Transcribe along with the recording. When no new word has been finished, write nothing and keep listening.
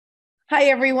Hi,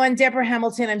 everyone. Deborah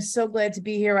Hamilton. I'm so glad to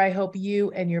be here. I hope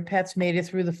you and your pets made it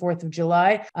through the 4th of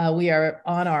July. We are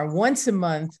on our once a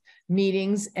month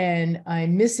meetings, and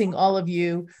I'm missing all of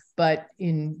you, but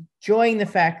enjoying the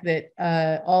fact that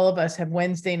all of us have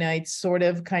Wednesday nights sort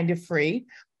of kind of free.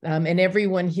 And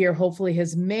everyone here hopefully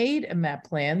has made a MAAP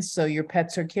plan, so your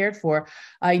pets are cared for.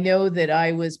 I know that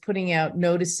I was putting out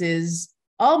notices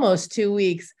almost 2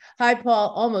 weeks. Hi,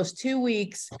 Paul. Almost 2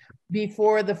 weeks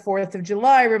before the 4th of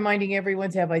July, reminding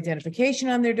everyone to have identification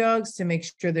on their dogs, to make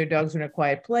sure their dogs are in a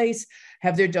quiet place,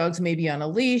 have their dogs maybe on a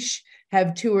leash,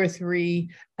 have 2 or 3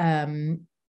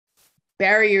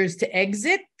 barriers to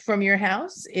exit from your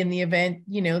house in the event,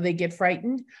 they get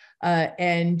frightened.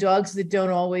 And dogs that don't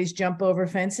always jump over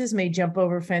fences may jump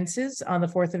over fences on the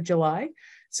 4th of July.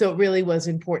 So it really was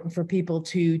important for people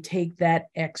to take that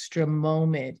extra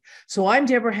moment. So I'm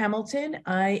Deborah Hamilton.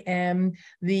 I am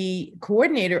the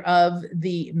coordinator of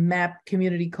the MAAP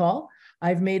community call.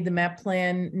 I've made the MAAP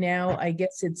plan now, I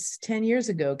guess it's 10 years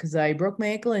ago, because I broke my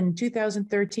ankle in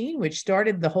 2013, which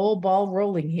started the whole ball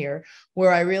rolling here,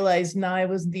 where I realized now I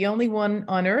wasn't the only one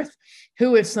on earth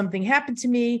who, if something happened to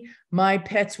me, my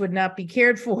pets would not be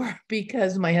cared for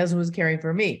because my husband was caring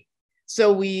for me.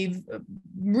 So we've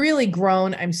really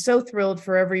grown. I'm so thrilled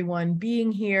for everyone being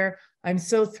here. I'm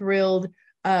so thrilled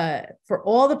for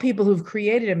all the people who've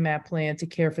created a MAAP plan to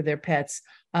care for their pets.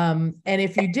 And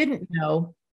if you didn't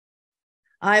know,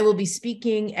 I will be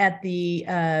speaking at the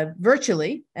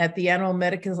virtually at the Animal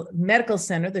Medical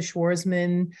Center, the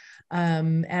Schwarzman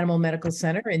Animal Medical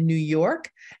Center in New York,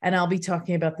 and I'll be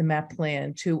talking about the MAAP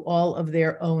plan to all of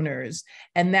their owners.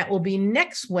 And that will be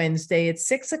next Wednesday at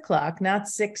 6 o'clock, not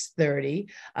 6:30.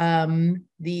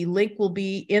 The link will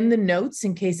be in the notes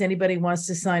in case anybody wants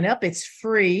to sign up. It's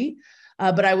free.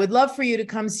 But I would love for you to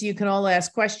come so you can all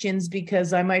ask questions,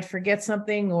 because I might forget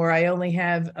something, or I only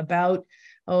have about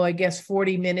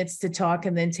 40 minutes to talk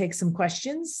and then take some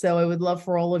questions. So I would love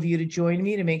for all of you to join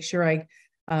me to make sure I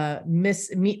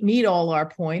meet all our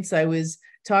points. I was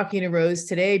talking to Rose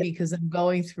today because I'm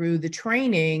going through the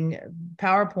training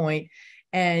PowerPoint,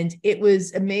 and it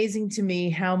was amazing to me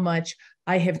how much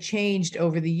I have changed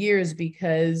over the years,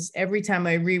 because every time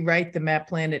I rewrite the MAAP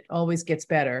plan, it always gets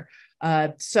better.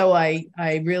 So I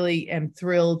really am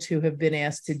thrilled to have been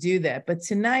asked to do that. But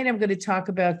tonight I'm going to talk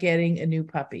about getting a new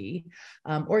puppy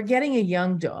or getting a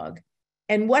young dog,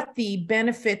 and what the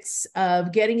benefits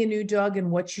of getting a new dog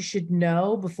and what you should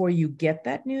know before you get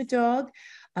that new dog,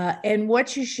 and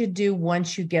what you should do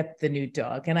once you get the new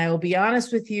dog. And I will be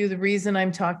honest with you, the reason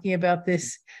I'm talking about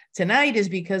this tonight is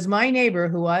because my neighbor,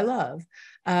 who I love,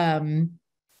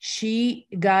 she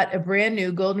got a brand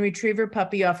new golden retriever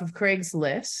puppy off of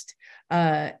Craigslist.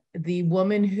 The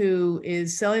woman who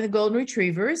is selling the golden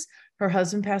retrievers, her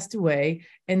husband passed away.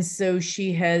 And so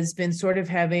she has been sort of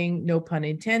having, no pun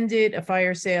intended, a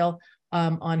fire sale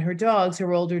on her dogs,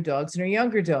 her older dogs and her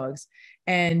younger dogs.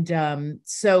 And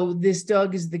so this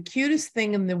dog is the cutest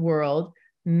thing in the world,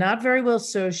 not very well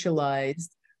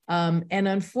socialized. And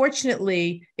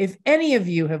unfortunately, if any of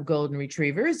you have golden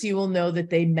retrievers, you will know that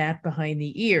they mat behind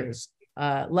the ears.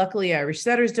 Luckily, Irish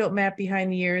setters don't mat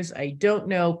behind the ears. I don't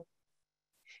know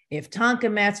if Tonka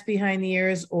mats behind the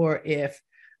ears, or if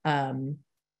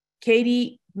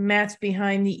Katie mats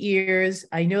behind the ears.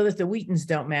 I know that the Wheatons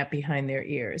don't mat behind their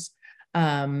ears,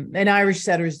 and Irish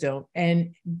setters don't.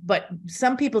 But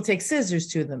some people take scissors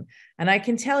to them. And I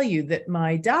can tell you that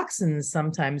my dachshunds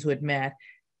sometimes would mat.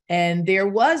 And there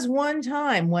was one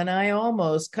time when I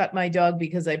almost cut my dog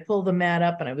because I pulled the mat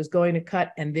up and I was going to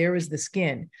cut, and there was the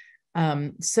skin.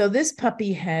 So this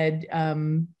puppy had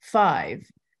 5.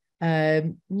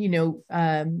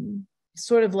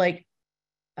 Sort of like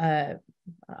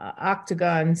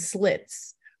octagon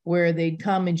slits where they'd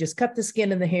come and just cut the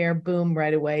skin and the hair, boom,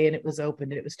 right away, and it was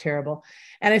open, and it was terrible.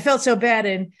 And I felt so bad,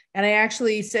 and I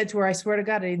actually said to her, I swear to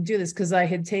God, I didn't do this, because I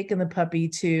had taken the puppy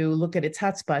to look at its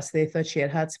hot spots. They thought she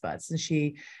had hot spots, and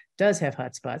she does have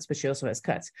hot spots, but she also has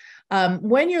cuts.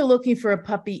 When you're looking for a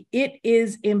puppy, it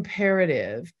is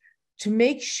imperative to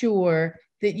make sure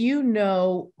that you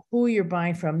know who you're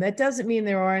buying from. That doesn't mean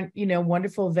there aren't,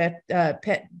 wonderful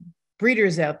pet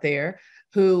breeders out there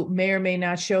who may or may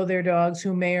not show their dogs,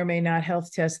 who may or may not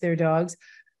health test their dogs.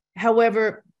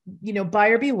 However,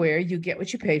 buyer beware, you get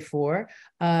what you pay for.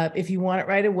 If you want it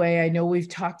right away, I know we've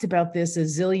talked about this a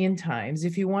zillion times.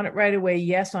 If you want it right away,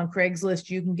 yes, on Craigslist,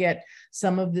 you can get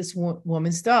some of this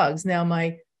woman's dogs. Now,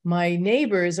 my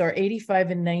neighbors are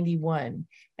 85 and 91,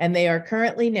 and they are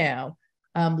currently now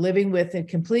living with a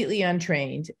completely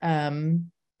untrained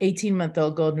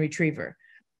 18-month-old golden retriever.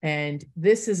 And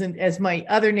this isn't, as my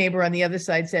other neighbor on the other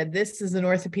side said, this is an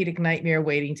orthopedic nightmare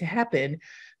waiting to happen,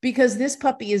 because this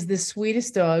puppy is the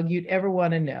sweetest dog you'd ever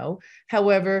want to know.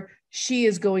 However, she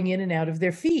is going in and out of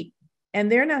their feet,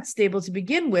 and they're not stable to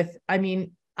begin with. I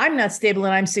mean, I'm not stable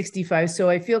and I'm 65. So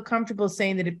I feel comfortable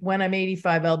saying that when I'm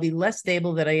 85, I'll be less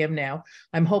stable than I am now.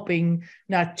 I'm hoping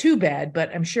not too bad,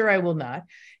 but I'm sure I will not.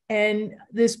 And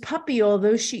this puppy,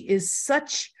 although she is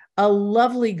such a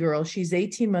lovely girl, she's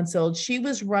 18 months old, she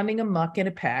was running amok in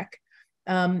a pack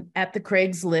at the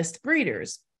Craigslist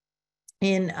breeders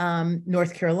in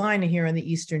North Carolina here on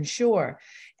the Eastern Shore.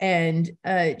 And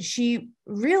she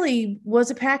really was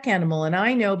a pack animal. And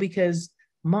I know because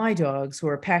my dogs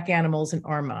were pack animals in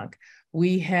Armonk.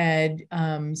 We had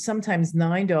sometimes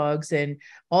 9 dogs, and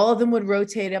all of them would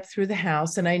rotate up through the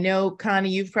house. And I know, Connie,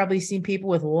 you've probably seen people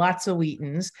with lots of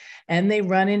Wheatons, and they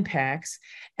run in packs.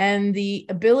 And the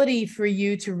ability for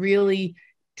you to really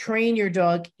train your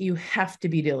dog, you have to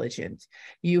be diligent.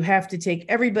 You have to take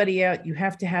everybody out. You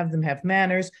have to have them have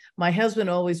manners. My husband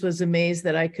always was amazed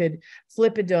that I could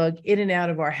flip a dog in and out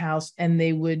of our house and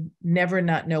they would never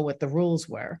not know what the rules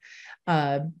were.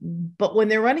 But when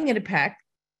they're running in a pack,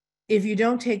 if you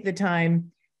don't take the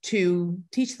time to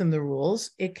teach them the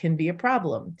rules, it can be a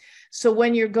problem. So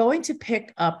when you're going to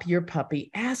pick up your puppy,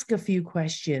 ask a few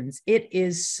questions. It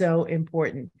is so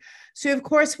important. So you, of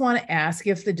course, want to ask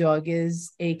if the dog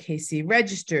is AKC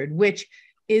registered, which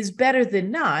is better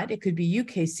than not. It could be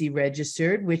UKC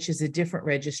registered, which is a different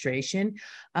registration.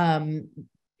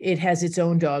 It has its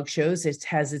own dog shows. It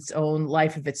has its own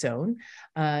life of its own.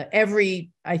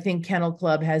 I think, kennel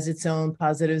club has its own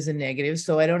positives and negatives.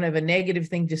 So I don't have a negative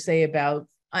thing to say about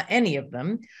any of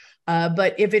them.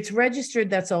 But if it's registered,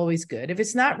 that's always good. If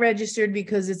it's not registered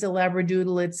because it's a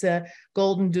Labradoodle, it's a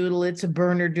Golden Doodle, it's a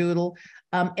Berner Doodle,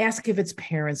 ask if its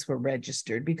parents were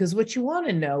registered, because what you want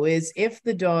to know is if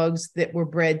the dogs that were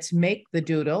bred to make the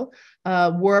doodle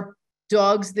were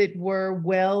dogs that were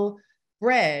well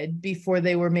bred before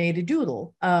they were made a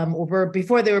doodle, or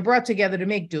before they were brought together to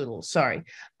make doodles, sorry.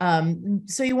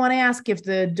 So you want to ask if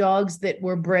the dogs that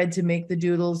were bred to make the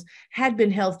doodles had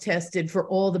been health tested for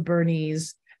all the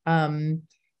Bernese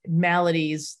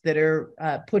maladies that are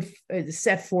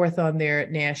set forth on their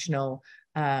national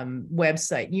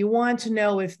website. You want to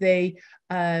know if they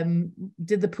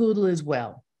did the poodle as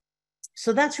well.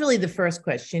 So that's really the first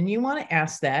question. You want to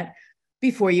ask that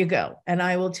before you go. And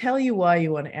I will tell you why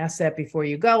you want to ask that before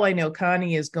you go. I know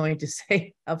Connie is going to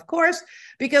say, of course,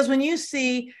 because when you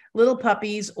see little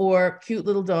puppies or cute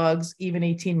little dogs, even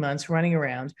 18 months running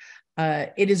around,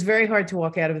 it is very hard to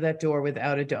walk out of that door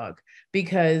without a dog,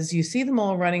 because you see them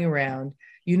all running around.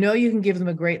 You know you can give them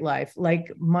a great life.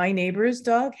 Like my neighbor's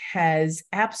dog has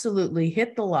absolutely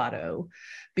hit the lotto,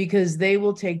 because they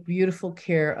will take beautiful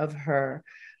care of her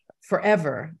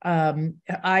forever.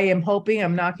 I am hoping,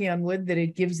 I'm knocking on wood, that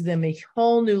it gives them a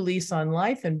whole new lease on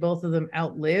life and both of them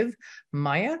outlive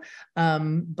Maya.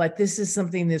 But this is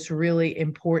something that's really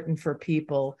important for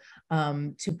people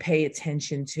to pay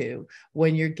attention to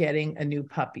when you're getting a new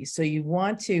puppy. So you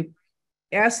want to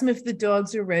ask them if the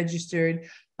dogs are registered,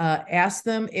 ask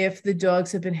them if the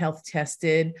dogs have been health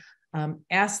tested,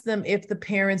 ask them if the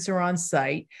parents are on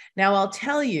site. Now, I'll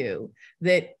tell you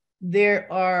that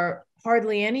there are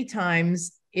hardly any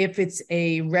times, if it's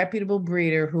a reputable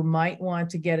breeder who might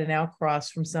want to get an outcross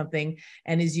from something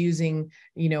and is using,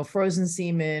 frozen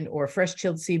semen or fresh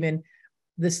chilled semen,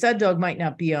 the stud dog might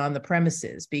not be on the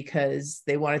premises because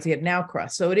they wanted to get an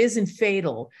outcross. So it isn't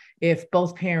fatal if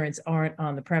both parents aren't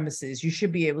on the premises. You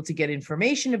should be able to get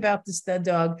information about the stud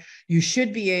dog. You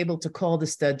should be able to call the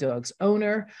stud dog's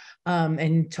owner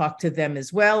and talk to them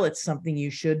as well. It's something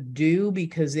you should do,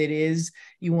 because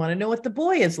you want to know what the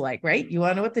boy is like, right? You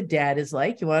want to know what the dad is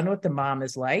like. You want to know what the mom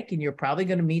is like, and you're probably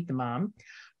going to meet the mom.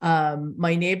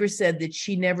 My neighbor said that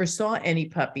she never saw any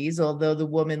puppies, although the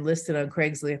woman listed on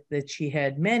Craigslist that she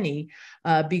had many,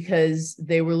 because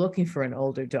they were looking for an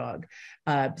older dog.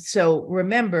 So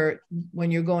remember, when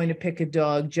you're going to pick a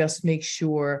dog, just make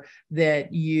sure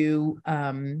that you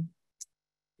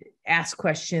ask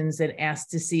questions and ask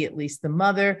to see at least the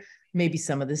mother, maybe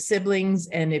some of the siblings.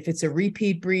 And if it's a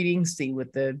repeat breeding, see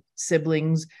what the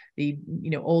siblings, the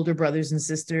older brothers and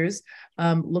sisters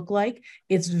look like.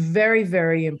 It's very,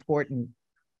 very important.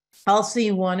 Also,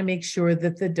 you want to make sure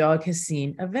that the dog has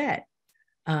seen a vet.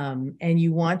 And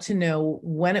you want to know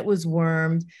when it was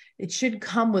wormed. It should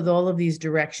come with all of these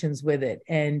directions with it.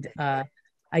 And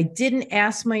I didn't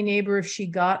ask my neighbor if she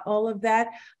got all of that.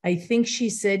 I think she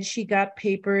said she got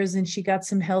papers and she got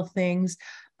some health things.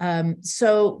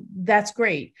 So that's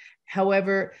great.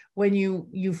 However, when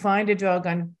you find a dog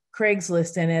on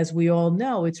Craigslist, and as we all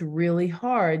know, it's really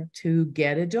hard to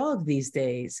get a dog these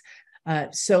days.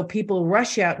 So people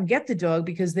rush out and get the dog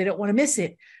because they don't want to miss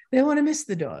it. They don't want to miss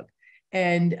the dog.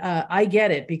 And I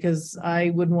get it, because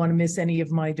I wouldn't want to miss any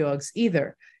of my dogs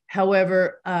either.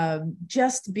 However,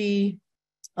 just be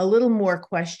a little more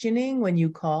questioning when you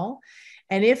call.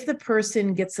 And if the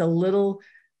person gets a little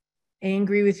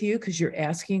angry with you because you're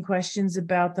asking questions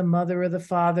about the mother or the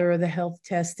father or the health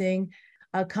testing,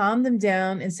 calm them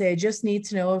down and say, I just need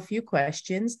to know a few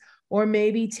questions. Or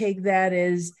maybe take that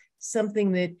as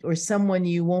something that, or someone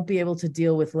you won't be able to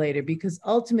deal with later. Because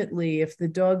ultimately, if the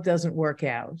dog doesn't work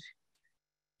out,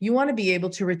 you want to be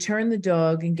able to return the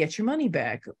dog and get your money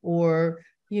back, or,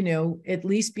 at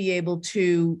least be able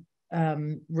to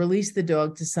release the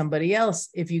dog to somebody else.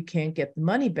 If you can't get the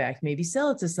money back, maybe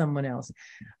sell it to someone else.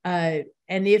 And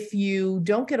if you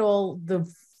don't get all the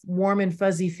warm and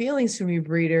fuzzy feelings from your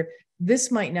breeder, this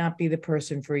might not be the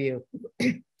person for you.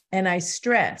 And I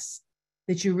stress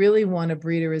that you really want a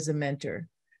breeder as a mentor,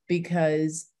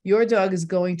 because your dog is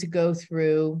going to go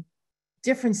through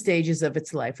different stages of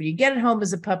its life. When you get it home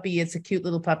as a puppy, it's a cute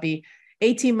little puppy,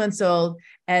 18 months old.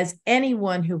 As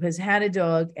anyone who has had a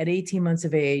dog at 18 months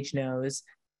of age knows,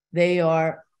 they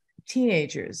are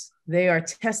teenagers. They are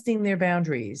testing their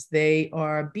boundaries. They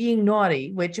are being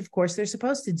naughty, which of course they're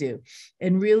supposed to do.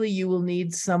 And really, you will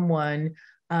need someone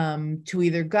to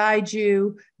either guide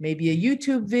you, maybe a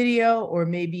YouTube video, or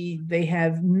maybe they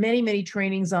have many, many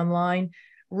trainings online.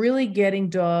 Really getting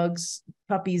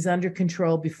puppies under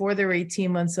control before they're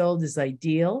 18 months old is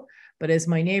ideal. But as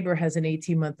my neighbor has an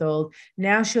 18-month-old,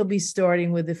 now she'll be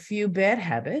starting with a few bad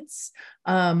habits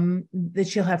that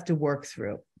she'll have to work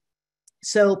through.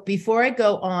 So before I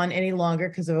go on any longer,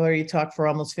 because I've already talked for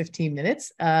almost 15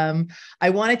 minutes, I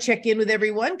want to check in with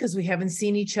everyone because we haven't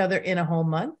seen each other in a whole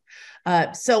month.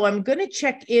 So I'm going to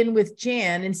check in with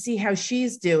Jan and see how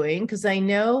she's doing, because I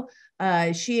know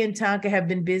she and Tonka have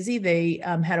been busy. They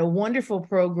had a wonderful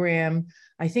program,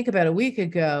 I think about a week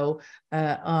ago,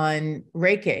 on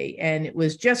Reiki, and it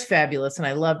was just fabulous, and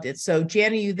I loved it. So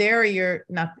Jan, are you there, or you're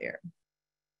not there?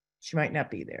 She might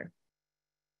not be there.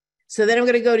 So then I'm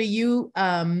going to go to you,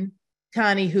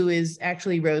 Connie, who is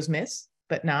actually Rose Miss,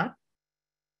 but not.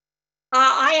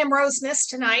 I am Rose Miss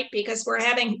tonight because we're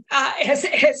having,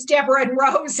 as Deborah and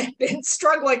Rose have been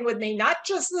struggling with me, not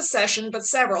just this session, but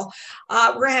several,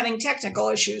 we're having technical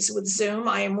issues with Zoom.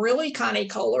 I am really Connie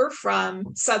Kohler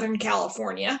from Southern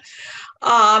California,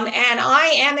 and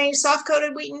I am a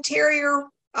soft-coated Wheaten Terrier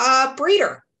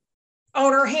breeder,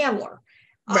 owner, handler.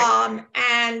 Right.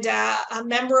 And a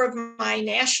member of my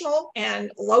national and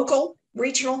local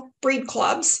regional breed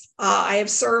clubs. I have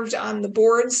served on the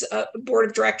board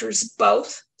of directors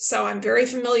both, so I'm very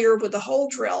familiar with the whole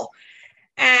drill.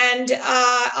 And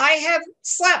I have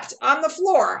slept on the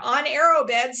floor on arrow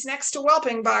beds next to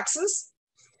whelping boxes,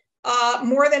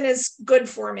 more than is good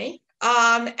for me.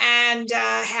 And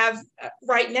have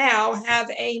right now have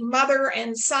a mother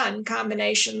and son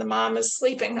combination. The mom is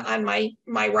sleeping on my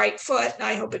right foot.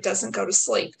 I hope it doesn't go to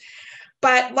sleep.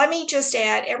 But let me just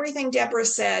add, everything Deborah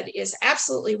said is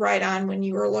absolutely right on when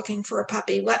you were looking for a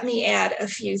puppy. Let me add a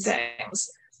few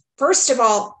things. First of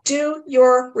all, do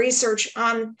your research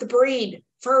on the breed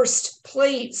first,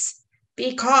 please,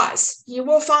 because you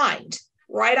will find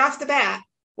right off the bat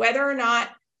whether or not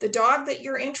the dog that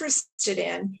you're interested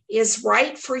in is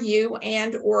right for you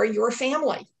and or your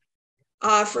family,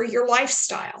 for your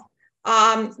lifestyle.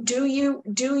 Do you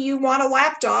want a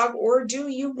lap dog, or do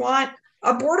you want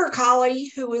a border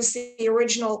collie who is the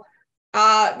original,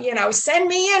 send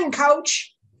me in,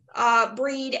 coach,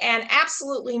 breed, and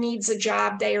absolutely needs a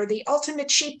job? They are the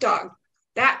ultimate sheepdog.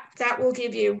 That will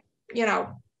give you,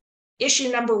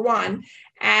 issue number one.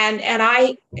 And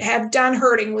I have done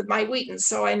herding with my Wheatens,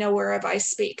 so I know whereof I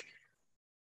speak.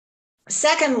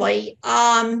 Secondly,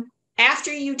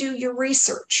 after you do your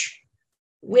research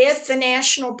with the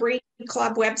National Breed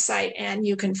Club website, and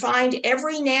you can find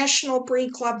every National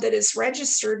Breed Club that is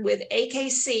registered with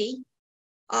AKC,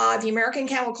 the American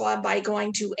Kennel Club, by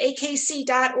going to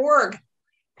akc.org.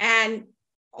 And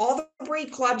all the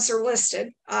breed clubs are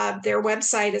listed. Their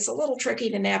website is a little tricky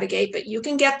to navigate, but you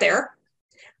can get there.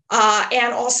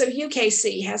 And also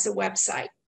UKC has a website,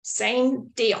 same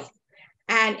deal.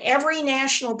 And every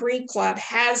National Breed Club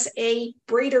has a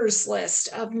breeders list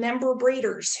of member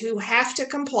breeders who have to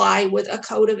comply with a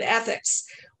code of ethics,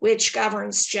 which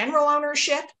governs general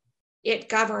ownership, it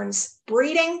governs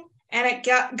breeding, and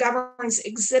it governs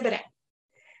exhibiting.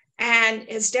 And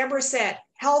as Deborah said,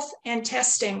 health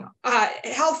testing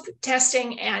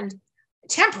and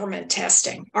temperament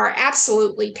testing are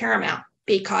absolutely paramount,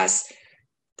 because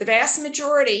the vast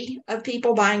majority of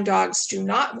people buying dogs do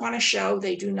not want to show,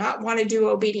 they do not want to do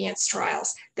obedience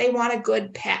trials. They want a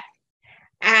good pet.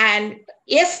 And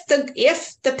if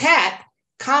the pet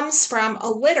comes from a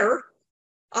litter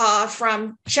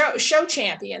from show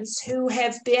champions who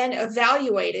have been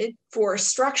evaluated for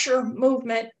structure,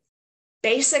 movement,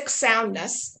 basic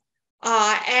soundness,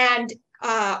 and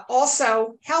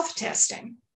also health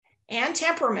testing and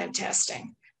temperament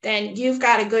testing, then you've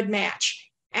got a good match.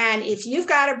 And if you've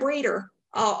got a breeder,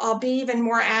 I'll be even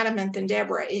more adamant than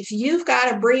Deborah. If you've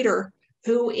got a breeder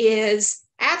who is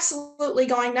absolutely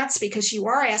going nuts because you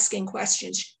are asking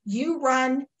questions, you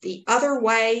run the other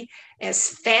way as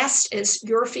fast as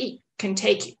your feet can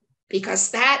take you,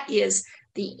 because that is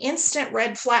the instant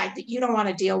red flag that you don't want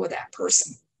to deal with that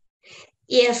person.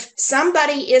 If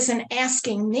somebody isn't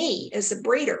asking me as a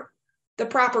breeder the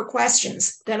proper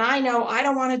questions, then I know I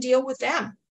don't want to deal with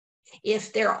them.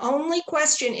 If their only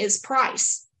question is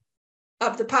price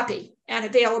of the puppy and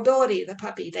availability of the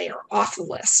puppy, they are off the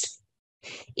list.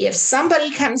 If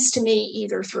somebody comes to me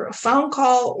either through a phone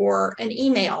call or an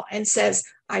email and says,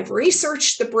 I've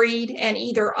researched the breed and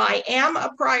either I am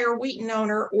a prior Wheaton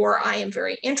owner or I am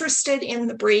very interested in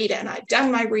the breed and I've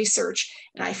done my research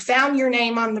and I found your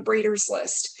name on the breeders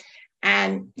list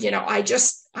and,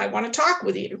 I want to talk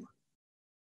with you,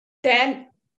 then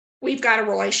we've got a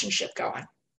relationship going.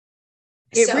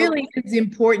 It really is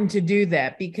important to do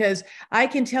that, because I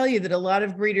can tell you that a lot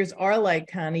of breeders are like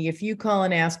Connie. If you call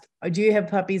and ask, do you have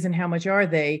puppies and how much are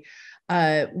they?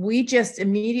 We just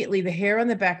immediately, the hair on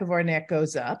the back of our neck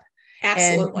goes up.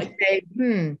 Absolutely. And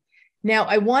say, Now,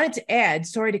 I wanted to add,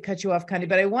 sorry to cut you off, Connie,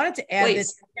 but I wanted to add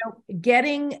Please. that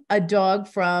getting a dog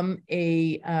from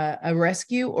a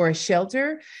rescue or a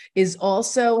shelter is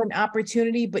also an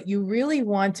opportunity, but you really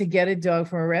want to get a dog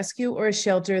from a rescue or a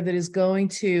shelter that is going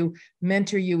to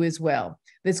mentor you as well,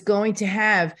 that's going to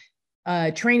have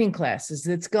training classes,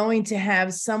 that's going to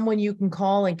have someone you can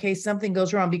call in case something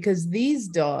goes wrong, because these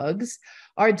dogs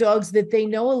are dogs that they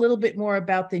know a little bit more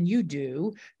about than you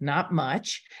do, not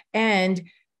much, and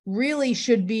really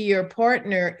should be your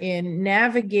partner in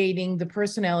navigating the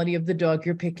personality of the dog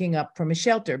you're picking up from a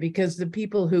shelter, because the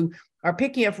people who are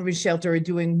picking up from a shelter are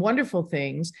doing wonderful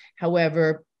things.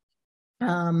 However,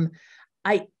 if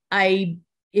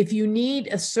you need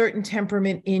a certain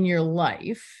temperament in your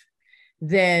life,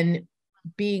 then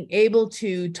being able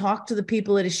to talk to the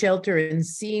people at a shelter and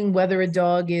seeing whether a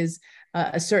dog is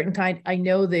a certain kind. I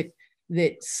know that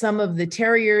some of the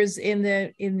terriers in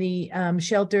the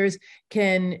shelters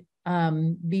can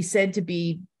be said to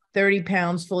be 30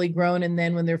 pounds fully grown, and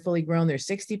then when they're fully grown, they're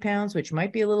 60 pounds, which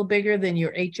might be a little bigger than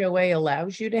your HOA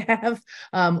allows you to have.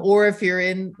 Or if you're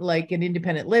in like an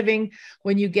independent living,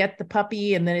 when you get the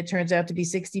puppy and then it turns out to be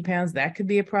 60 pounds, that could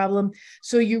be a problem.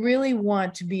 So you really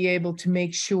want to be able to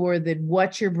make sure that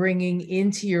what you're bringing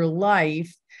into your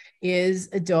life is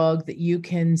a dog that you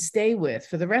can stay with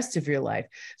for the rest of your life.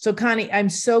 So Connie, I'm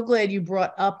so glad you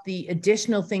brought up the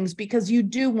additional things, because you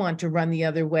do want to run the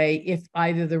other way if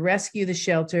either the rescue, the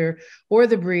shelter, or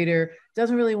the breeder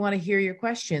doesn't really want to hear your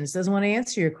questions, doesn't want to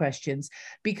answer your questions,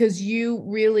 because you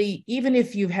really, even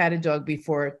if you've had a dog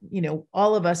before,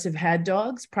 all of us have had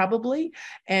dogs probably,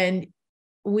 and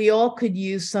we all could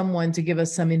use someone to give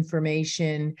us some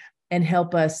information and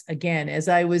help us. Again, as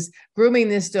I was grooming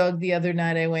this dog the other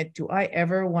night, I went, do I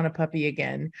ever want a puppy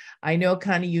again? I know,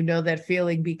 Connie, you know that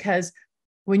feeling, because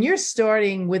when you're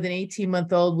starting with an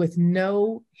 18-month-old with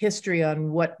no history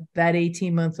on what that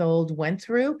 18-month-old went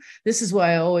through, this is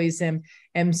why I always am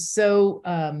so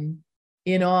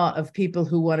in awe of people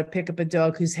who want to pick up a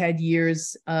dog who's had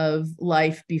years of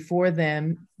life before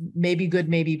them, maybe good,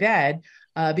 maybe bad,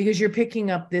 because you're picking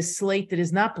up this slate that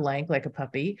is not blank like a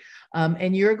puppy,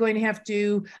 and you're going to have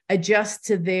to adjust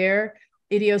to their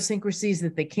idiosyncrasies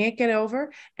that they can't get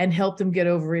over and help them get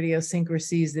over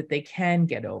idiosyncrasies that they can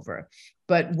get over.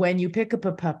 But when you pick up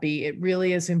a puppy, it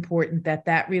really is important that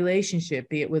that relationship,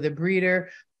 be it with a breeder,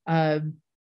 a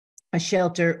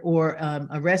shelter, or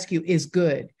a rescue, is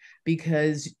good,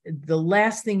 because the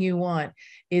last thing you want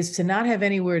is to not have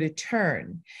anywhere to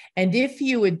turn. And if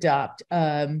you adopt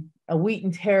a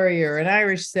Wheaton Terrier, an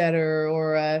Irish Setter,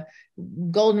 or a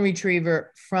Golden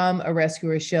Retriever from a rescue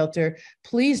or shelter,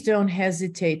 please don't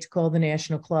hesitate to call the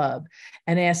National Club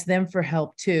and ask them for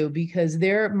help too, because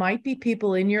there might be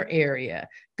people in your area.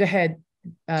 Go ahead.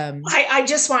 I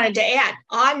just wanted to add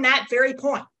on that very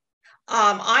point.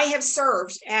 I have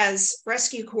served as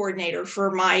rescue coordinator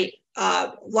for my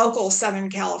local Southern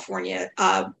California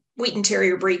Wheaton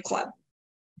Terrier Breed Club.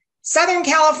 Southern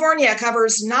California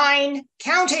covers 9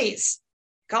 counties,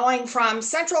 going from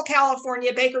Central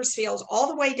California, Bakersfield, all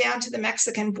the way down to the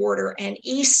Mexican border and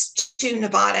east to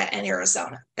Nevada and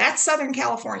Arizona. That's Southern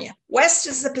California. West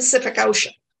is the Pacific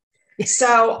Ocean.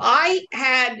 So I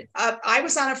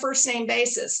was on a first name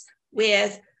basis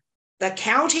with the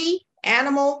county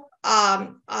animal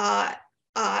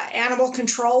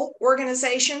control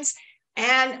organizations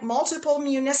and multiple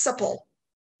municipal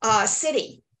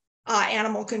city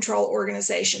animal control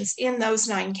organizations in those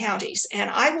 9 counties. And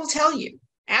I will tell you,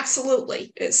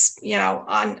 absolutely, is,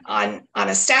 on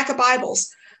a stack of Bibles,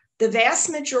 the vast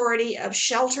majority of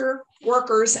shelter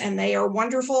workers, and they are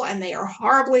wonderful and they are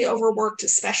horribly overworked,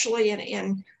 especially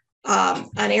in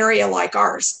an area like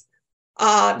ours,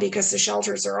 because the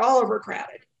shelters are all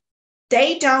overcrowded.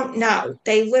 They don't know.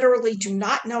 They literally do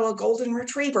not know a golden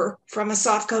retriever from a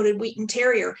soft-coated Wheaten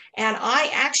Terrier. And I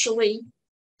actually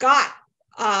got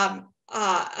an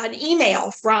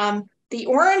email from the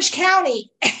Orange County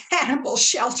Animal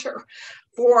Shelter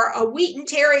for a Wheaten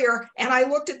Terrier. And I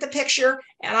looked at the picture,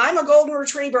 and I'm a golden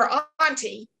retriever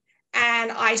auntie.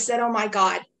 And I said, oh my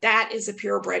God, that is a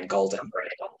purebred golden.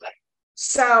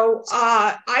 So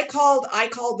I called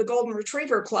the Golden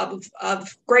Retriever Club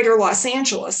of Greater Los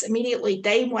Angeles. Immediately,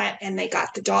 they went and they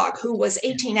got the dog, who was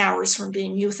 18 hours from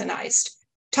being euthanized.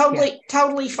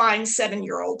 Totally fine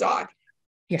 7-year-old dog.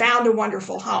 Found a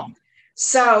wonderful home.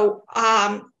 So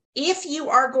if you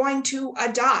are going to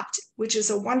adopt, which is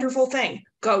a wonderful thing,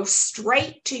 go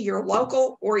straight to your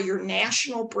local or your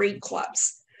national breed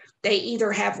clubs. They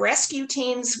either have rescue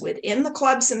teams within the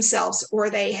clubs themselves,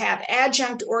 or they have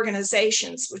adjunct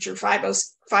organizations, which are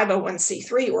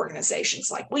 501c3 organizations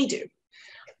like we do,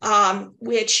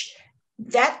 which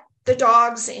vet the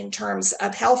dogs in terms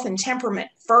of health and temperament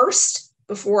first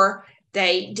before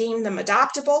they deem them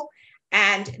adoptable.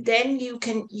 And then you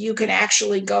can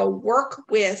actually go work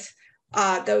with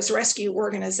those rescue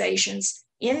organizations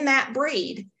in that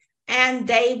breed, and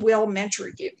they will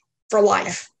mentor you for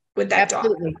life with that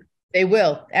Absolutely. dog. They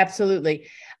will. Absolutely.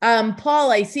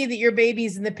 Paul, I see that your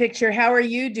baby's in the picture. How are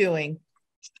you doing?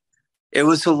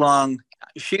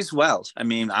 She's well. I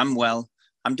mean, I'm well.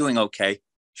 I'm doing okay.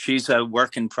 She's a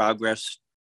work in progress.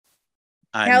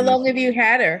 How long have you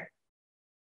had her?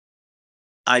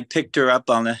 I picked her up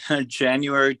on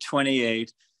January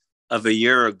 28th of a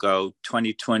year ago,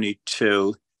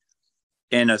 2022,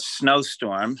 in a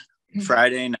snowstorm,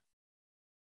 Friday night,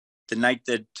 the night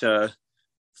that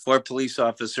 4 police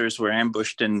officers were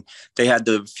ambushed, and they had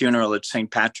the funeral at St.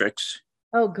 Patrick's.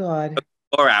 Oh God!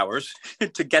 4 hours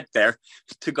to get there,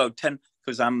 to go 10,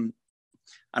 because I'm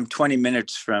 20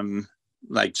 minutes from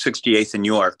like 68th in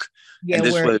York. Yeah, and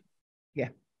this was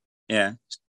yeah.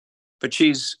 But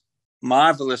she's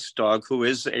marvelous dog who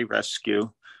is a rescue.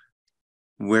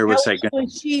 Where was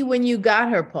she when you got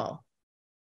her, Paul?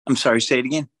 I'm sorry, say it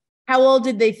again. How old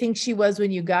did they think she was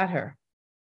when you got her?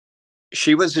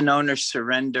 She was an owner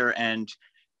surrender, and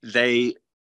the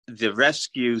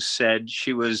rescue said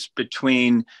she was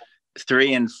between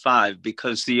 3 and 5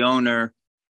 because the owner,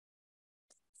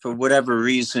 for whatever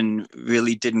reason,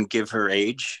 really didn't give her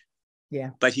age.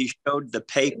 Yeah. But he showed the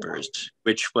papers,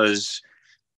 which was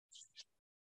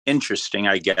interesting,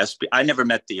 I guess. I never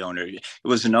met the owner. It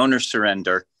was an owner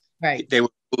surrender. Right. They were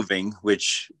moving,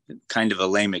 which kind of a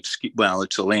lame excuse. Well,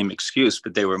 it's a lame excuse,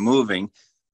 but they were moving.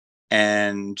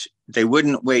 And they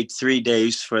wouldn't wait 3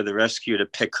 days for the rescue to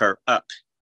pick her up.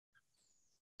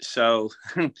 So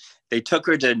they took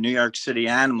her to New York City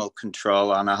Animal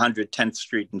Control on 110th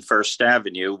Street and First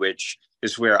Avenue, which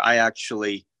is where I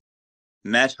actually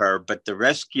met her. But the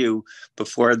rescue,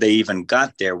 before they even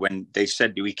got there, when they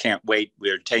said, we can't wait,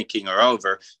 we're taking her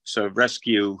over. So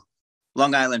rescue,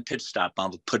 Long Island Pit Stop,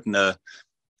 I'll put in a,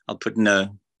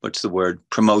 what's the word,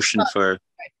 promotion for,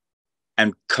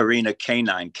 and Katrina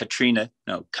Canine.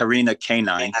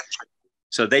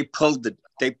 So they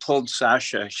pulled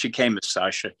Sasha. She came as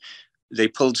Sasha. They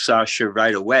pulled Sasha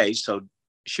right away. So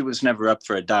she was never up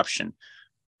for adoption.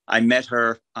 I met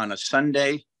her on a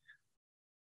Sunday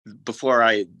before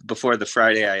the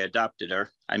Friday I adopted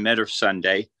her. I met her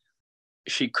Sunday.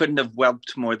 She couldn't have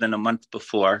whelped more than a month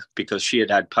before because she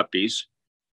had puppies.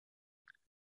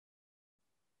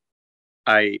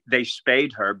 They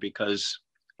spayed her because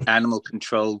animal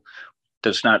control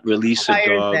does not release a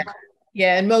dog.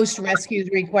 Yeah, and most rescues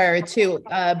require it too.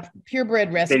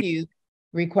 Purebred rescues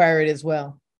require it as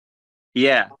well.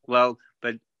 Yeah, well,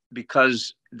 but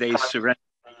because they surrendered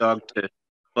the dog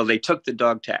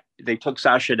they took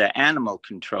Sasha to animal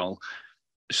control,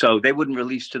 so they wouldn't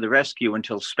release to the rescue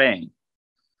until spaying.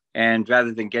 And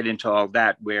rather than get into all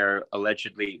that, where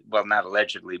allegedly, well, not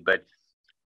allegedly, but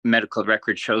medical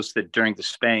record shows that during the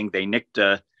spaying, they nicked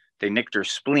her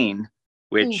spleen,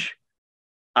 which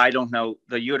I don't know.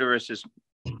 The uterus is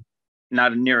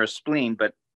not near a spleen,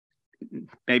 but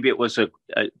maybe it was a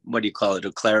what do you call it?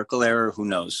 A clerical error. Who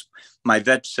knows? My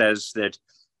vet says that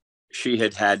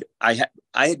I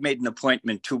had made an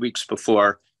appointment 2 weeks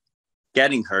before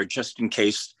getting her, just in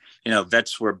case,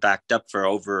 vets were backed up for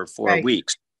over 4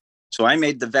 weeks. So I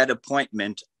made the vet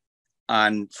appointment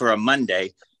for a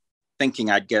Monday, thinking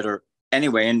I'd get her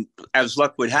anyway. And as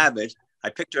luck would have it, I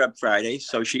picked her up Friday.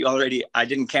 So I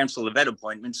didn't cancel the vet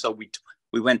appointment. So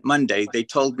we went Monday. They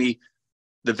told me,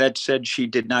 the vet said she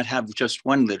did not have just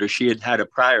one litter. She had had a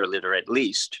prior litter at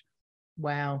least.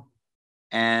 Wow.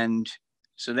 And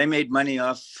so they made money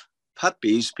off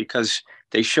puppies because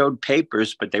they showed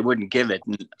papers, but they wouldn't give it.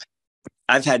 And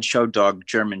I've had show dog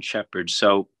German Shepherds.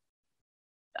 So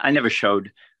I never,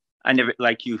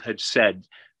 like you had said,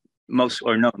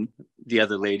 the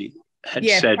other lady had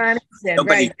said,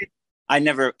 nobody,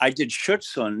 right. I did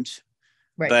Schutzhund,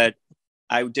 right. But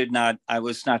I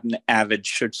was not an avid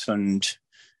Schutzhund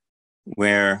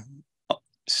where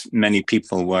many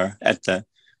people were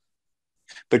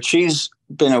but she's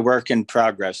been a work in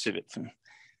progress.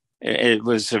 It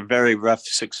was a very rough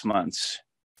 6 months.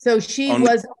 So she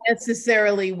wasn't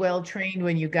necessarily well trained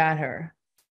when you got her.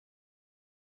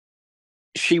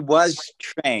 She was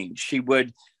trained.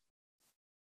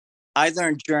 I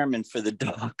learned German for the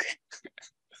dog.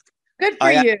 Good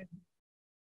for you.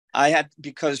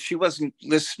 Because she wasn't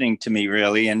listening to me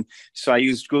really. And so I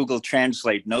used Google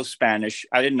Translate, no Spanish.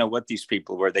 I didn't know what these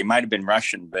people were. They might've been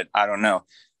Russian, but I don't know.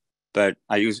 But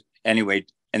I used anyway.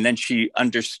 And then she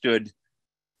understood,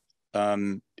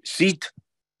 sieht,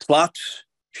 plots.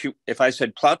 If I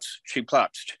said plots, she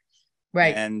plots.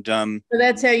 Right. And so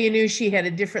that's how you knew she had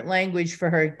a different language for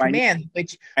her command,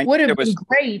 which would have been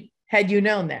great had you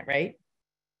known that, right?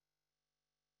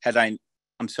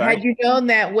 I'm sorry. Had you known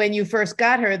that when you first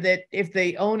got her, that if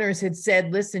the owners had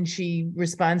said, listen, she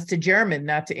responds to German,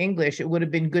 not to English, it would have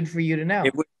been good for you to know.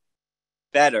 It would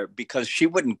be better because she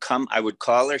wouldn't come. I would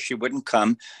call her. She wouldn't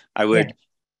come. I would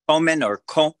kommen or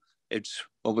kom. It's,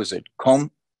 what was it?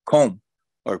 Kom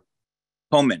or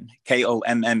kommen,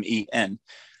 Kommen.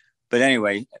 But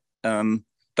anyway,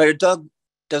 but a dog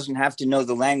doesn't have to know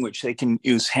the language. One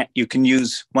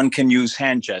can use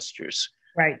hand gestures.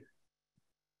 Right.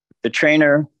 The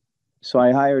trainer, so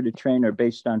I hired a trainer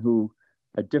based on who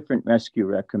a different rescue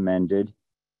recommended.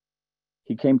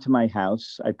 He came to my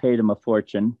house. I paid him a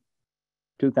fortune,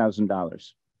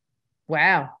 $2,000.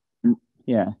 Wow.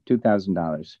 Yeah,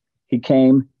 $2,000. He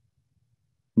came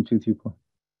in 2, 3, 4.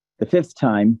 The fifth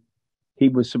time, he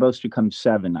was supposed to come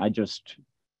 7.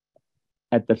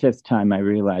 At the fifth time, I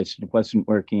realized it wasn't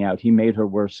working out. He made her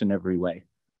worse in every way.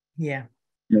 Yeah.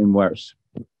 And worse.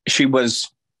 She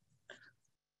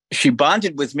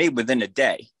bonded with me within a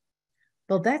day.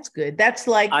 Well, that's good. That's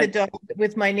like the dog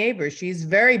with my neighbor. She's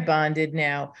very bonded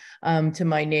now to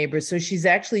my neighbor. So she's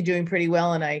actually doing pretty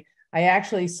well. And I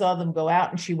actually saw them go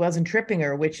out and she wasn't tripping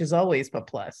her, which is always a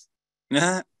plus.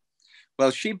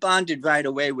 Well, she bonded right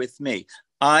away with me.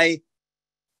 I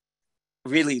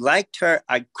really liked her.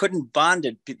 I couldn't bond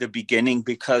at the beginning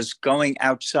because going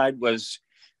outside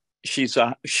she's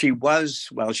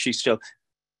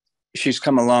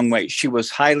come a long way. She was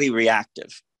highly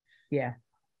reactive. Yeah.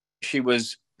 She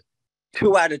was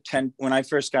 2 out of 10. When I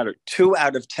first got her, 2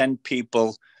 out of 10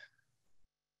 people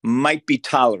might be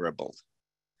tolerable.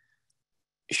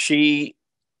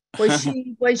 Was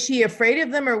she afraid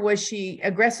of them or was she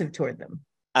aggressive toward them?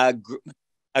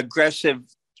 Aggressive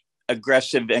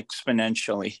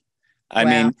exponentially. I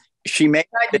mean, she made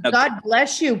God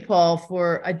bless you, Paul,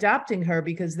 for adopting her,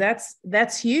 because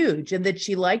that's huge, and that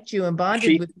she liked you and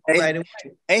bonded with you right away.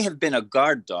 May have been a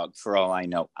guard dog for all I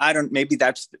know. Maybe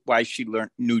that's why she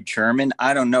knew German.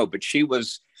 I don't know, but she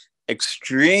was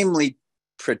extremely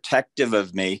protective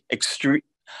of me.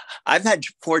 I've had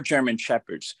 4 German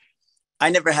Shepherds. I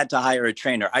never had to hire a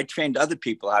trainer. I trained other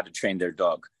people how to train their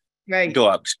dogs.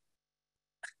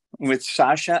 With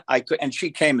Sasha, and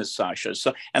she came as Sasha.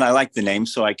 So, and I like the name,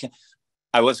 so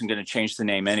I wasn't going to change the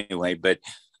name anyway. But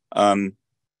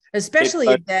especially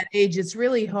at that age, it's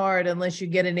really hard unless you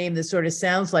get a name that sort of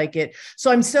sounds like it.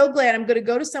 So I'm so glad. I'm going to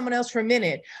go to someone else for a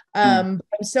minute. I'm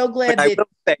so glad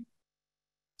that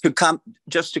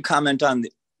just to comment on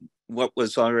what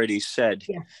was already said.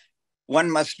 Yeah. One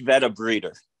must vet a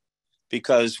breeder,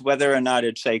 because whether or not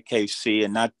it's AKC,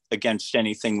 and not against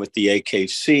anything with the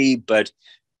AKC, but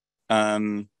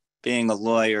being a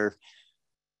lawyer,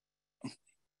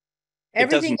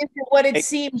 everything isn't what it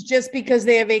seems just because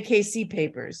they have AKC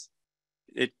papers.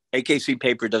 AKC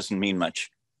paper doesn't mean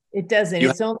much. It doesn't.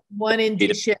 It's only one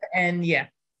indicia, and yeah.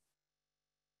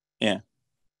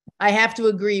 I have to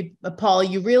agree, Paul.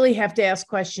 You really have to ask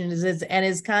questions, and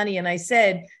as Connie and I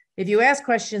said, If you ask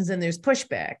questions and there's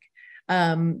pushback,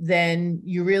 then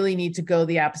you really need to go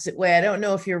the opposite way. I don't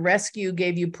know if your rescue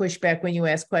gave you pushback when you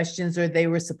asked questions or they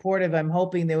were supportive. I'm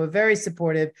hoping they were very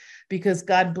supportive, because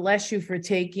God bless you for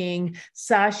taking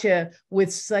Sasha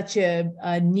with such a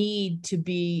need to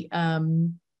be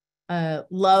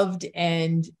loved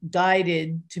and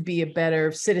guided to be a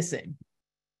better citizen.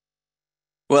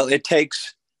 Well, it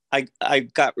takes, I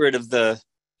got rid of the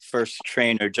first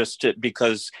trainer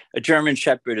because a German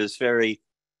Shepherd is very,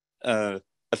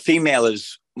 a female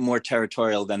is more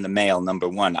territorial than the male, number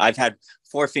one. I've had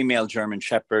 4 female German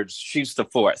Shepherds. She's the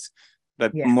 4th,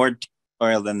 but more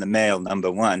territorial than the male,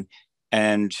 number one.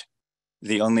 And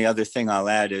the only other thing I'll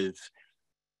add is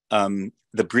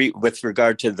the breed, with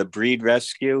regard to the breed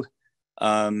rescue,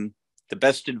 the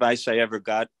best advice I ever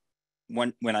got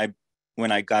when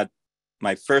I got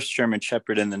my first German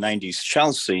Shepherd in the 90s,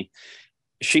 Chelsea,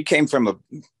 she came from a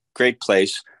great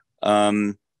place.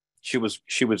 She was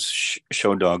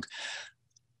show dog,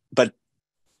 but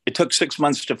it took 6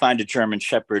 months to find a German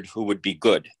Shepherd who would be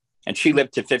good. And she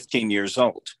lived to 15 years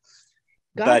old.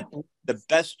 But the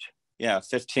best,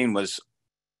 15 was,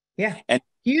 and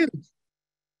huge.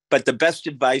 But the best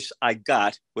advice I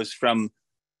got was from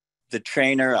the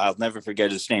trainer. I'll never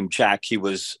forget his name, Jack. He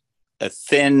was a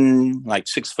thin, like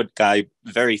 6-foot guy,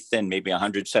 very thin, maybe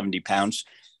 170 pounds.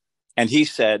 And he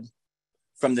said,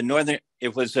 from the northern,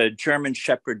 it was a German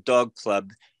Shepherd dog club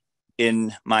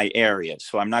in my area.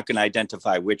 So I'm not going to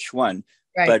identify which one.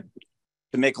 Right. But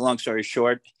to make a long story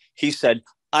short, he said,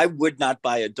 I would not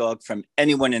buy a dog from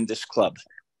anyone in this club.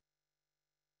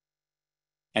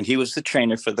 And he was the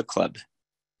trainer for the club.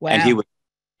 Wow.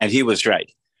 And he was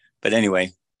right. But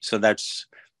anyway, so that's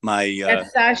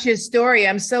that's Sasha's story.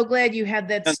 I'm so glad you had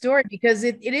that story, because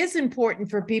it is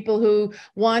important for people who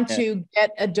want to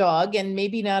get a dog, and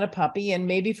maybe not a puppy, and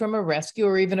maybe from a rescue,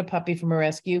 or even a puppy from a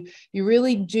rescue. You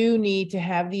really do need to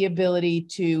have the ability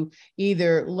to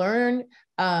either learn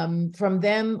from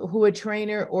them who a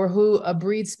trainer or who a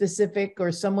breed specific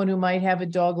or someone who might have a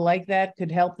dog like that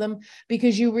could help them,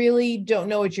 because you really don't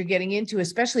know what you're getting into,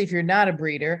 especially if you're not a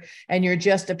breeder and you're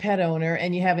just a pet owner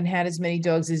and you haven't had as many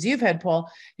dogs as you've had,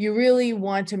 Paul. You really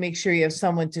want to make sure you have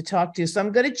someone to talk to. So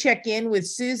I'm going to check in with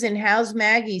Susan. How's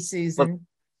Maggie, Susan?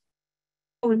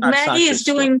 Maggie is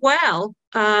doing well.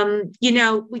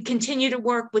 We continue to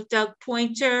work with Doug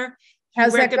Pointer.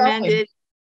 How's that going?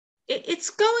 It's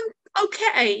going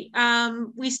okay.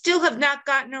 We still have not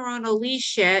gotten her on a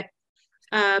leash yet,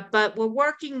 but we're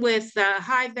working with a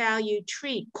high-value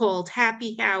treat called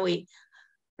Happy Howie.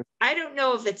 I don't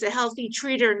know if it's a healthy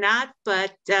treat or not,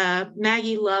 but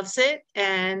Maggie loves it,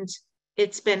 and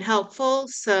it's been helpful.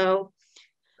 So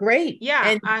great.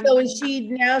 Yeah. And so is she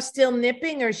now still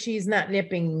nipping, or she's not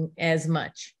nipping as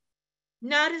much?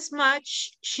 Not as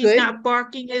much. She's not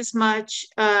barking as much.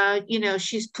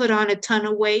 She's put on a ton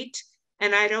of weight.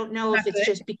 And I don't know if it's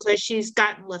just because she's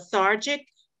gotten lethargic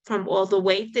from all the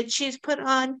weight that she's put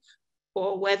on,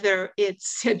 or whether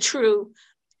it's a true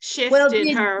shift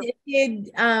in her.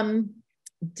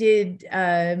 Did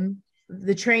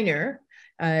the trainer,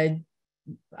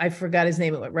 I forgot his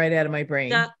name, it went right out of my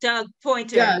brain. Doug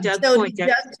Pointer. Did Doug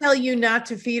tell you not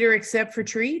to feed her except for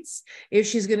treats if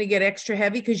she's going to get extra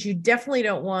heavy? Because you definitely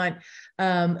don't want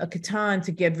a Catan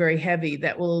to get very heavy.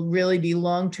 That will really be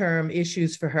long-term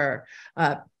issues for her.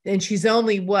 And she's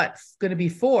only going to be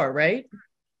 4, right?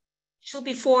 She'll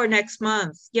be 4 next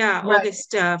month. Yeah, right.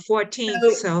 August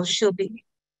 14th. So she'll be.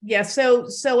 Yeah.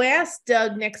 So ask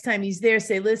Doug next time he's there,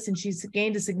 say, listen, she's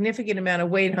gained a significant amount of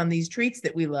weight on these treats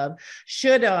that we love.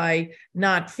 Should I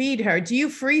not feed her? Do you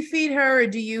free feed her, or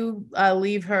do you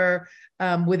leave her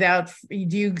do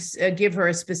you give her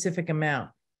a specific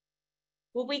amount?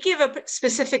 Well, we give a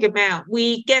specific amount.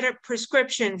 We get a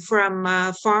prescription from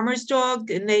Farmer's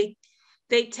Dog, and they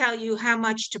tell you how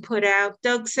much to put out.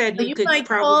 Doug said you could might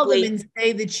call them and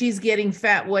say that she's getting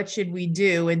fat. What should we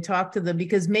do? And talk to them,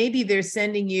 because maybe they're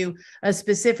sending you a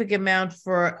specific amount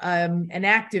for an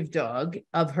active dog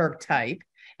of her type,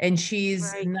 and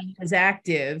she's not as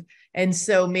active. And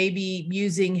so maybe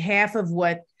using half of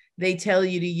what they tell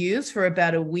you to use for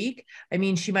about a week. I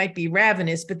mean, she might be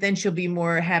ravenous, but then she'll be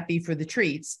more happy for the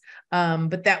treats.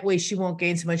 But that way she won't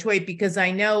gain so much weight, because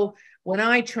I know when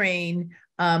I train,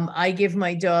 I give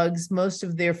my dogs most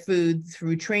of their food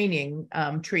through training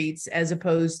treats, as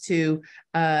opposed to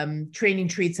training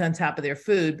treats on top of their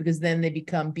food, because then they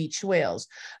become beached whales.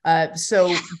 That's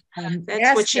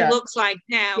what she looks like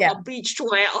now, a beached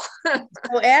whale.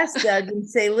 So ask Doug and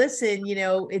say, listen,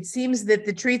 it seems that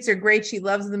the treats are great. She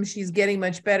loves them. She's getting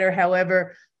much better.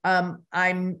 However,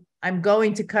 I'm I'm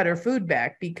going to cut her food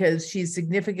back because she's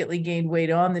significantly gained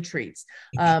weight on the treats.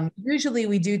 Usually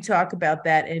we do talk about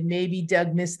that, and maybe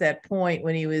Doug missed that point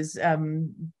when he was,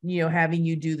 having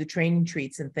you do the training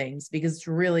treats and things, because it's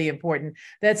really important.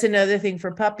 That's another thing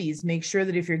for puppies. Make sure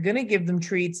that if you're going to give them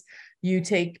treats, you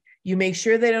make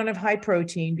sure they don't have high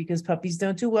protein, because puppies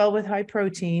don't do well with high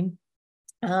protein.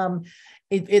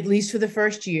 At least for the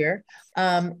first year,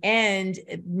 and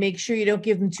make sure you don't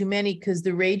give them too many, because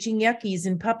the raging yuckies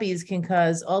in puppies can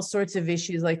cause all sorts of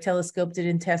issues like telescoped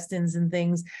intestines and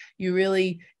things. You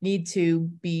really need to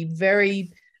be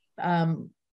very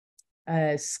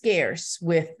scarce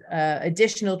with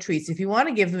additional treats. If you want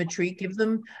to give them a treat, give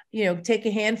them, take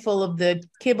a handful of the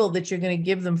kibble that you're going to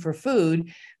give them for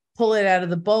food, pull it out of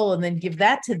the bowl, and then give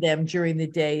that to them during the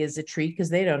day as a treat, because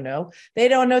they don't know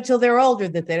till they're older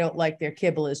that they don't like their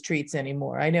kibble as treats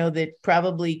anymore. I know that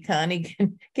probably Connie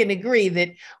can agree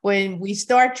that when we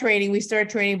start training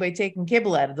by taking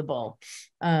kibble out of the bowl,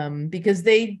 because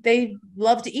they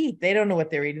love to eat. They don't know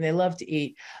what they're eating. They love to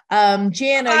eat.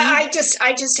 Jan, I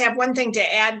just have one thing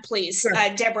to add, please. Sure.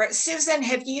 Deborah, Susan,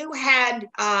 have you had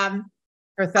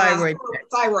her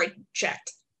thyroid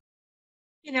checked?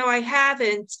 I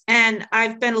haven't, and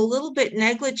I've been a little bit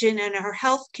negligent in her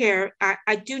health care.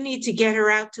 I do need to get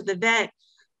her out to the vet,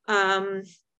 and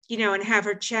have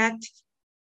her checked.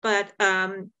 But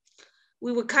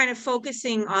we were kind of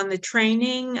focusing on the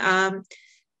training. And,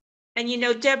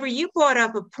 Deborah, you brought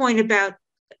up a point about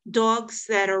dogs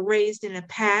that are raised in a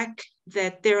pack,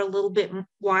 that they're a little bit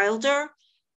wilder.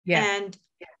 Yeah. And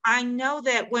I know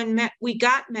that when we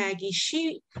got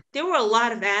Maggie, there were a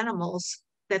lot of animals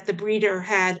that the breeder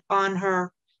had on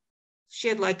her. She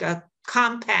had like a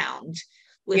compound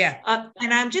with,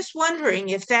 and I'm just wondering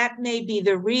if that may be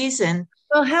the reason.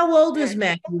 Well, how old was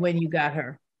Maggie when you got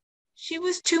her? She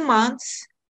was 2 months.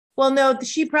 Well, no,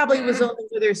 she probably was only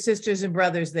with her sisters and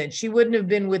brothers then. She wouldn't have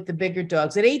been with the bigger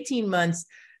dogs. At 18 months,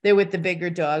 they're with the bigger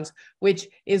dogs, which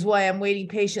is why I'm waiting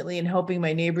patiently and hoping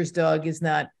my neighbor's dog is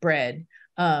not bred.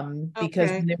 Because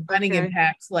when they're running in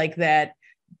packs like that,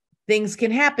 things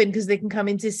can happen, because they can come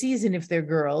into season if they're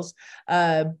girls,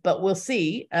 but we'll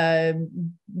see.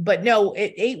 But no,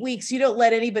 at 8 weeks, you don't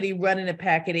let anybody run in a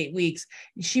pack at 8 weeks.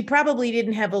 She probably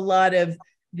didn't have a lot of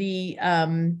the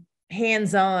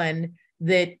hands-on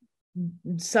that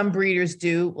some breeders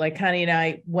do, like Connie and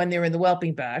I, when they're in the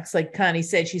whelping box. Like Connie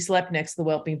said, she slept next to the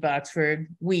whelping box for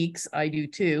weeks. I do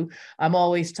too. I'm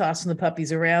always tossing the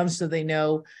puppies around so they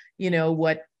know,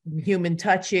 what human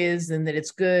touch is, and that it's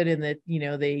good, and that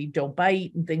they don't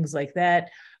bite and things like that.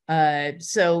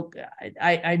 So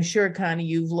I'm sure, Connie,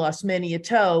 you've lost many a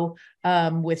toe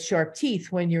with sharp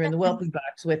teeth when you're in the whelping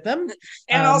box with them,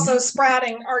 and also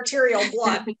sprouting arterial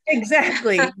blood.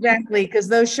 Exactly, because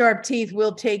those sharp teeth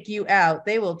will take you out.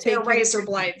 They will take razor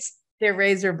blades. They're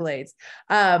razor blades.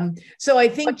 So I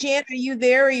think, Jan, are you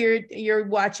there? Or you're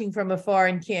watching from afar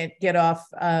and can't get off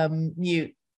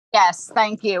mute? Yes,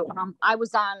 thank you. I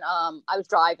was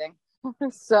driving,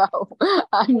 so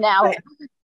I'm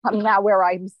now where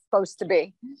I'm supposed to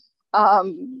be.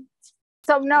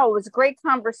 So no, it was a great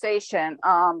conversation.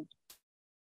 My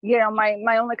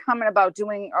only comment about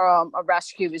doing a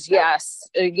rescue is, yes,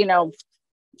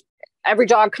 every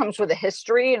dog comes with a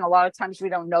history, and a lot of times we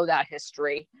don't know that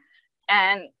history.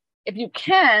 And if you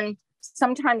can,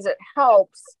 sometimes it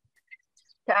helps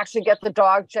to actually get the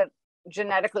dog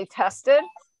genetically tested.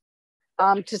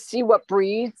 To see what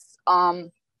breeds. Sorry,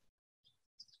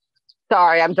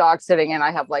 I'm dog sitting and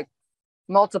I have like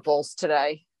multiples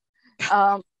today.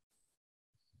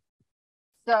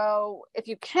 So if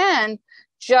you can,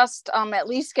 just at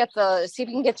least see if you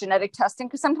can get genetic testing,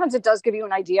 because sometimes it does give you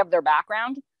an idea of their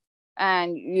background,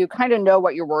 and you kind of know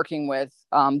what you're working with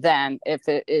then if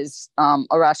it is a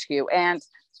rescue. And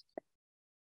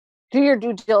do your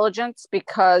due diligence,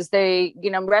 because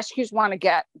rescues want to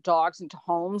get dogs into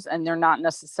homes, and they're not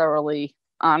necessarily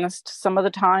honest some of the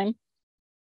time.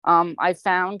 I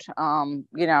found,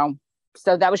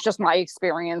 so that was just my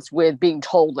experience with being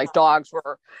told like dogs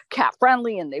were cat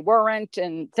friendly and they weren't,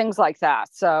 and things like that.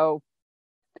 So,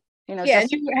 you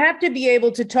have to be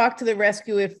able to talk to the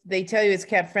rescue if they tell you it's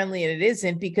cat friendly and it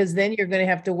isn't, because then you're going to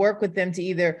have to work with them to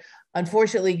either,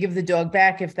 unfortunately, give the dog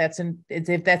back if that's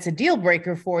a deal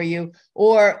breaker for you,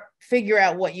 or figure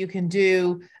out what you can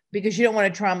do, because you don't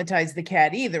want to traumatize the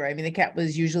cat either. I mean, the cat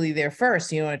was usually there first.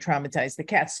 So you don't want to traumatize the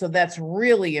cat. So that's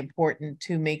really important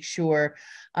to make sure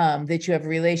that you have a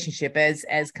relationship.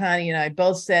 As Connie and I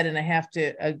both said, and I have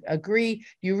to agree,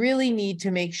 you really need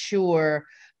to make sure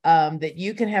that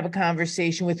you can have a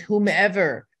conversation with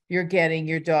whomever you're getting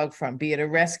your dog from, be it a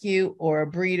rescue or a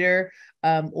breeder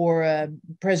or a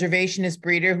preservationist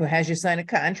breeder who has you sign a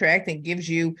contract and gives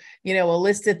you, you know, a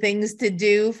list of things to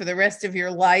do for the rest of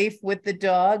your life with the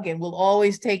dog and will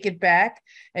always take it back.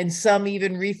 And some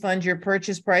even refund your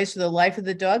purchase price for the life of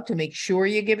the dog to make sure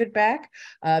you give it back.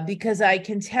 Because I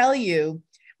can tell you,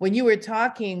 when you were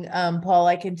talking, Paul,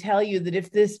 I can tell you that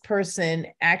if this person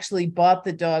actually bought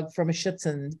the dog from a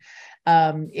Schutzhund,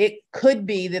 it could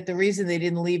be that the reason they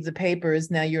didn't leave the papers,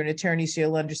 now you're an attorney, so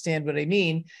you'll understand what I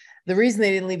mean. The reason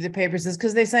they didn't leave the papers is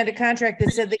because they signed a contract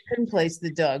that said they couldn't place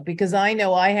the dog, because I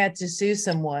know I had to sue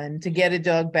someone to get a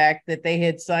dog back that they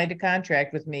had signed a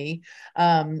contract with me,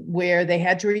 where they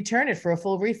had to return it for a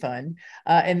full refund.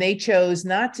 And they chose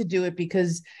not to do it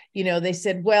because, you know, they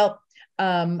said, well,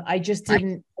 I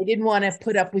didn't want to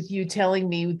put up with you telling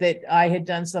me that I had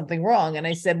done something wrong. And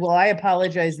I said, well, I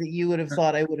apologize that you would have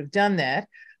thought I would have done that.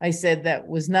 I said, that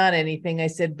was not anything. I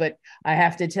said, but I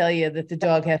have to tell you that the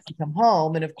dog has to come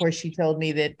home. And of course, she told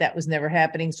me that that was never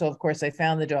happening. So of course, I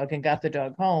found the dog and got the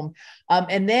dog home.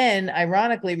 And then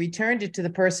ironically returned it to the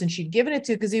person she'd given it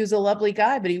to, because he was a lovely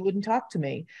guy, but he wouldn't talk to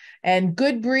me. And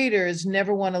good breeders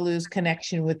never want to lose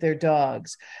connection with their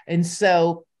dogs. And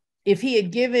so if he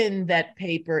had given that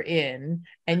paper in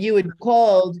and you had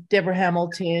called Deborah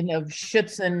Hamilton of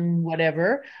Schutzen,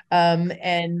 whatever,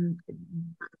 and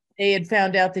they had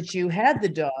found out that you had the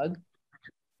dog,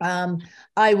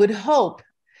 I would hope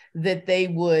that they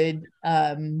would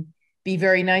be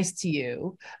very nice to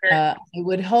you. I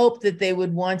would hope that they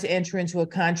would want to enter into a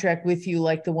contract with you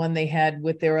like the one they had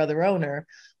with their other owner.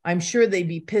 I'm sure they'd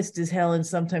be pissed as hell, and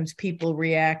sometimes people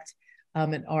react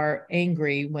and are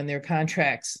angry when their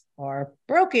contracts are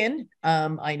broken.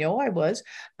 I know I was.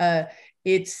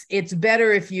 It's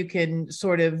better if you can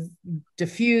sort of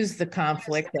diffuse the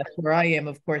conflict. That's where I am,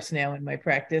 of course, now in my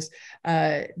practice.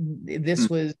 This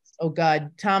was, oh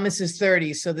God, Thomas is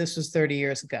 30, so this was 30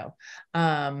 years ago.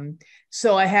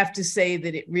 So I have to say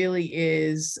that it really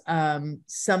is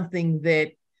something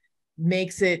that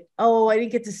makes it, oh, I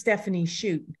didn't get to Stephanie,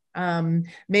 shoot.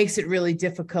 Makes it really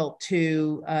difficult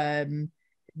to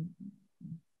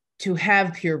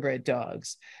have purebred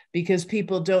dogs, because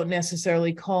people don't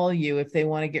necessarily call you if they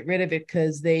want to get rid of it,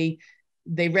 because they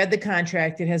read the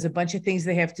contract. It has a bunch of things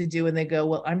they have to do, and they go,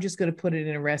 well, I'm just going to put it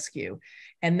in a rescue.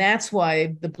 And that's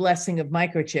why the blessing of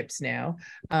microchips now.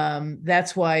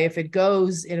 That's why if it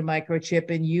goes in a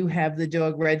microchip and you have the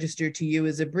dog registered to you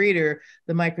as a breeder,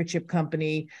 the microchip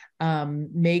company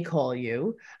may call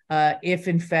you if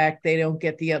in fact they don't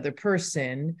get the other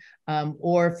person,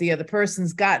 or if the other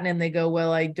person's gotten and they go,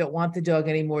 well, I don't want the dog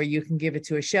anymore, you can give it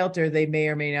to a shelter, they may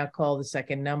or may not call the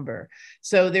second number.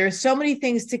 So there are so many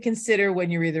things to consider when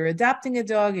you're either adopting a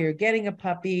dog or you're getting a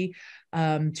puppy.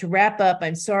 To wrap up,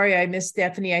 I'm sorry I missed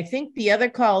Stephanie. I think the other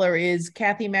caller is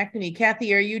Kathy McNamee.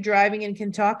 Kathy, are you driving and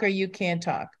can talk, or you can't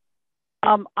talk?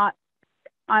 I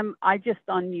just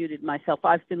unmuted myself.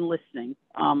 I've been listening.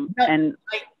 No, and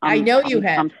I know you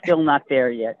have. I'm still not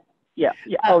there yet. Yeah.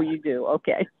 Oh, you do.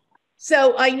 Okay.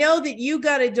 So I know that you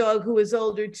got a dog who was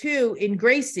older too in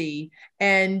Gracie,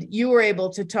 and you were able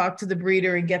to talk to the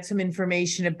breeder and get some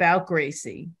information about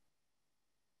Gracie.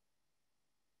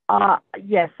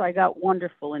 Yes, I got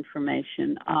wonderful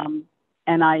information.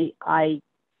 And I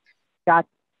got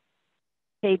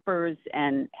papers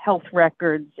and health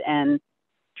records and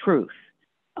truth.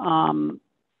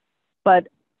 But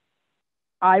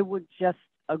I would just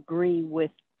agree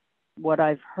with what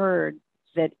I've heard,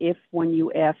 that if when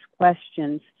you ask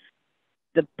questions,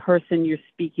 the person you're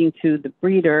speaking to, the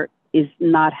breeder, is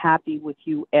not happy with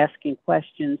you asking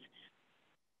questions,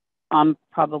 I'm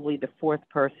probably the fourth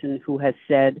person who has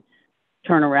said,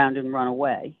 turn around and run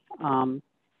away. To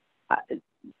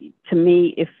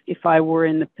me, if I were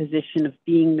in the position of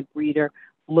being the breeder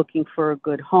looking for a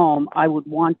good home, I would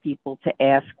want people to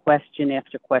ask question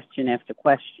after question after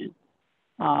question.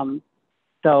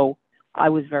 So I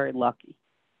was very lucky.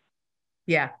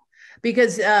 Yeah,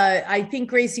 because I think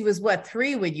Gracie was, what,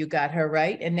 3 when you got her,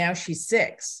 right? And now she's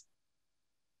 6.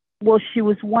 Well, she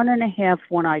was 1.5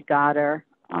 when I got her.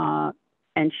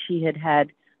 And she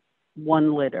had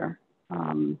 1 litter.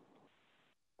 And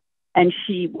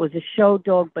she was a show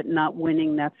dog, but not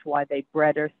winning. That's why they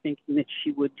bred her, thinking that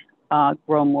she would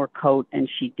grow more coat, and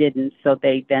she didn't. So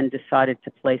they then decided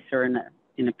to place her in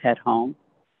a pet home.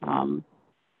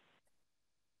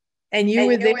 And you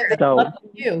were there. So, lucky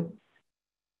you.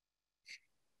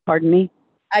 Pardon me?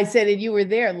 I said, and you were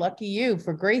there. Lucky you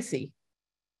for Gracie.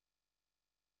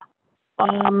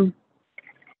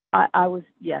 I was,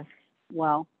 yes.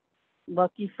 Well,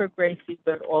 lucky for Gracie,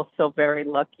 but also very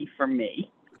lucky for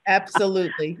me.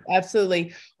 Absolutely.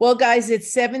 Absolutely. Well, guys,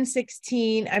 it's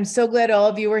 7:16. I'm so glad all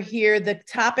of you are here. The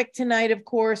topic tonight, of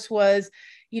course, was,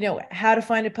 how to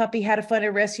find a puppy, how to find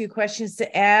a rescue, questions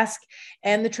to ask,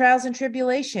 and the trials and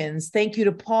tribulations. Thank you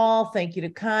to Paul. Thank you to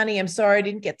Connie. I'm sorry I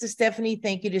didn't get to Stephanie.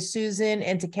 Thank you to Susan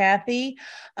and to Kathy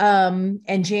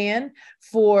and Jan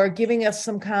for giving us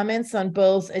some comments on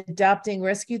both adopting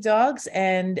rescue dogs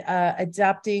and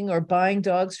adopting or buying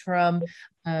dogs from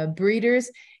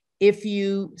breeders.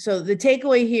 So the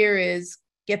takeaway here is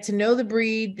get to know the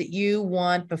breed that you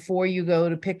want before you go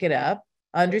to pick it up,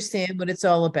 understand what it's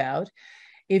all about.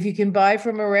 If you can buy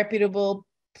from a reputable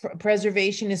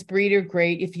preservationist breeder,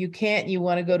 great. If you can't, you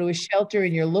want to go to a shelter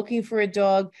and you're looking for a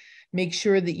dog, make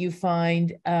sure that you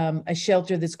find a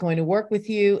shelter that's going to work with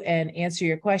you and answer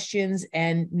your questions.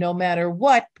 And no matter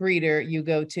what breeder you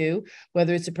go to,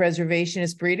 whether it's a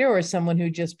preservationist breeder or someone who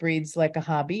just breeds like a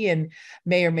hobby and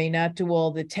may or may not do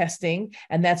all the testing,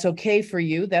 and that's okay for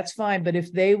you, that's fine. But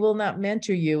if they will not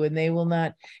mentor you and they will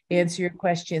not answer your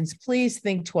questions, please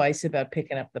think twice about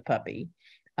picking up the puppy.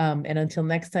 And until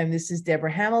next time, this is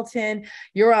Deborah Hamilton.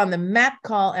 You're on the MAAP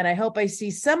call, and I hope I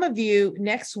see some of you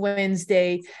next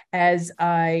Wednesday as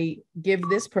I give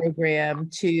this program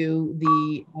to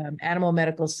the Animal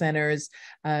Medical Center's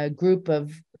group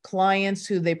of clients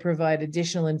who they provide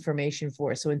additional information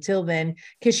for. So until then,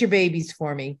 kiss your babies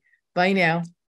for me. Bye now.